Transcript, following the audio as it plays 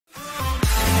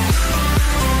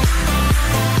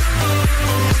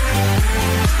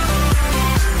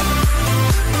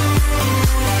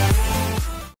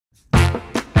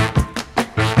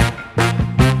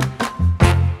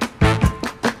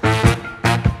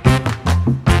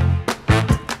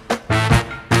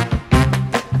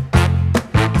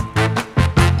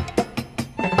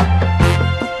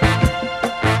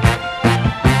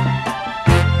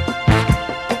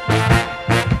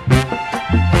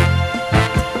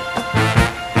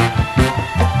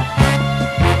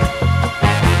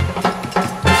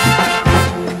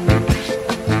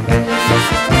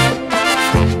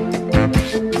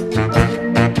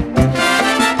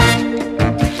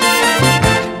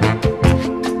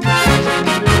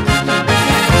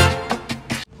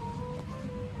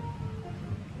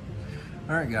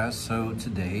Alright guys, so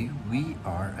today we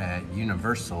are at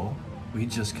Universal. We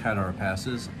just got our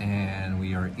passes and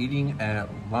we are eating at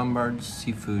Lombards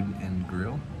Seafood and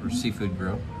Grill, or Seafood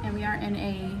Grill. And we are in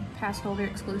a pass holder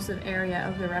exclusive area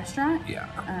of the restaurant. Yeah.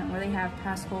 Where they have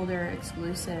pass holder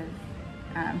exclusive.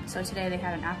 So today they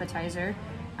had an appetizer.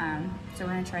 So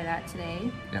we're gonna try that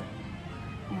today. Yep.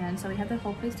 And so we have the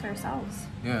whole place to ourselves.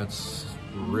 Yeah, it's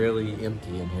really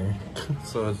empty in here.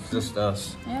 So it's just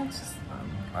us. Yeah, it's just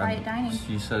quiet dining.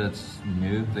 You said it's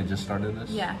new, they just started this?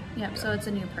 Yeah, yep, so it's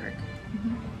a new perk.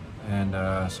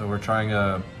 And so we're trying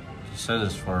to, he said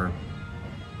it's for,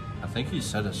 I think he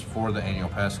said it's for the annual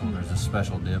pass holders, a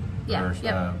special dip. Yeah, or,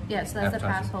 yeah, so that's the appetizer.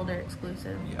 pass holder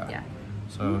exclusive. Yeah.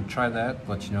 So try that,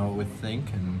 let you know what we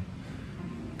think, and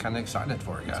kind of excited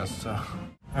for it, guys. So,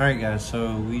 all right, guys.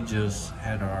 So we just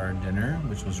had our dinner,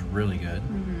 which was really good.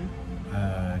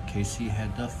 Casey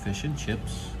had the fish and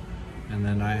chips, and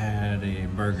then I had a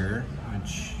burger,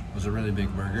 which was a really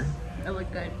big burger. It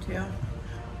looked good too.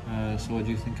 So what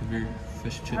do you think of your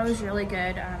fish and chips? That was really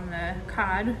good. The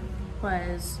cod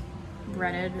was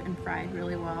breaded and fried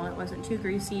really well. It wasn't too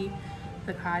greasy.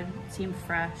 The cod seemed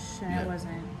fresh, and it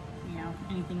wasn't, you know,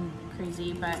 anything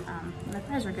crazy. But the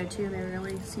fries were good too. They were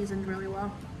really seasoned really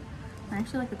well. I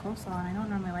actually like the coleslaw, and I don't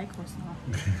normally like coleslaw.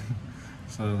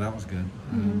 So that was good.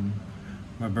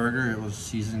 My burger, it was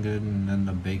seasoned good, and then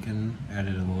the bacon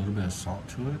added a little bit of salt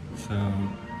to it. So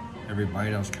every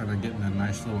bite I was kind of getting a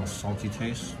nice little salty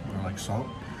taste, or like salt.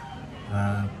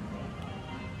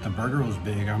 The burger was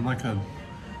big. I'm like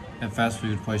at fast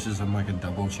food places, I'm like a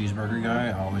double cheeseburger guy.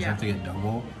 I always have to get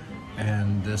double.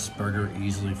 And this burger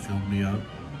easily filled me up.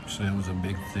 So it was a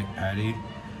big, thick patty.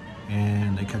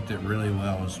 And they cooked it really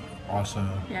well. It was also...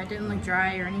 Yeah, it didn't look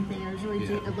dry or anything. It was really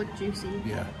it looked juicy.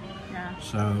 Yeah. Yeah.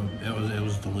 So it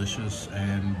was delicious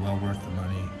and well worth the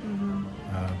money.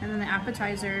 And then the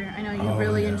appetizer, I know you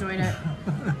really enjoyed it.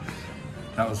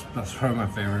 That's probably my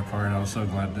favorite part. I was so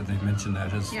glad that they mentioned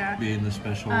that as being the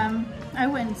special. I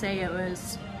wouldn't say it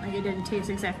was like it didn't taste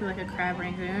exactly like a crab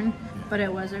rangoon, but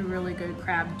it was a really good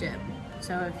crab dip.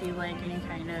 So if you like any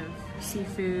kind of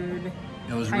seafood,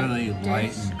 it was really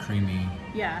light and creamy.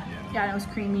 Yeah, it was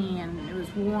creamy and it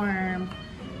was warm,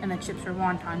 and the chips were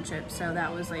wonton chips, so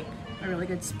that was like a really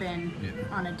good spin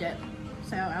on a dip.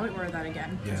 So I would order that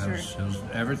again. Yeah, for it sure. was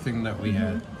everything that we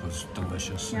had was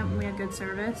delicious. Yep, we had good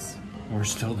service. We're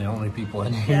still the only people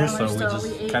in here, so we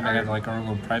just kind of had like our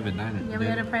little private dining. Yeah, we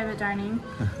had a private dining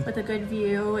with a good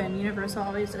view, and Universal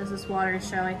always does this water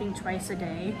show, I think twice a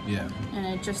day. Yeah. And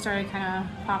it just started kind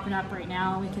of popping up right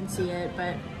now. We can see it,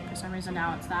 but for some reason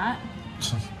now it's not.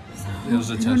 It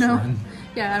was a test run.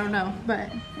 Yeah, I don't know,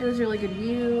 but it was a really good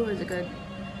view. It was a good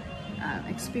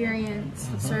experience.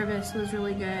 The service was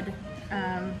really good.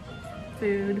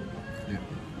 Food. Yeah.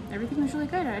 Everything was really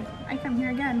good. I'd come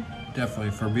here again.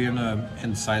 Definitely, for being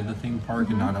inside the theme park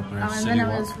and not up there at and City then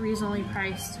Walk. It was reasonably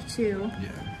priced too.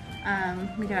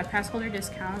 Yeah. We got a pass holder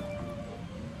discount.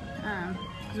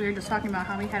 We were just talking about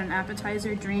how we had an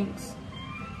appetizer, drinks,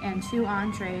 and 2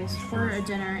 entrees for a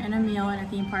dinner and a meal in a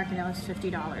theme park, and it was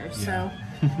 $50. Yeah. So,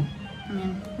 I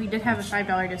mean, we did have a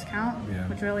 $5 discount,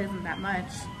 which really isn't that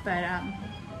much, but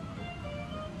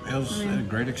it was a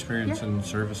great experience, and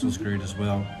service was great as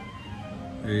well.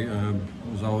 He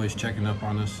was always checking up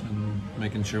on us and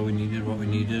making sure we needed what we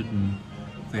needed, and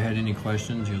if we had any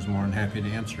questions, he was more than happy to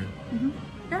answer it.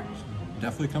 Yeah. So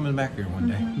definitely coming back here one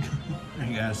day.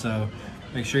 Hey guys, so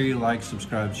make sure you like,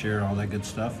 subscribe, share, all that good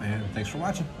stuff, and thanks for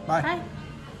watching. Bye.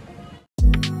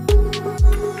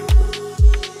 Bye.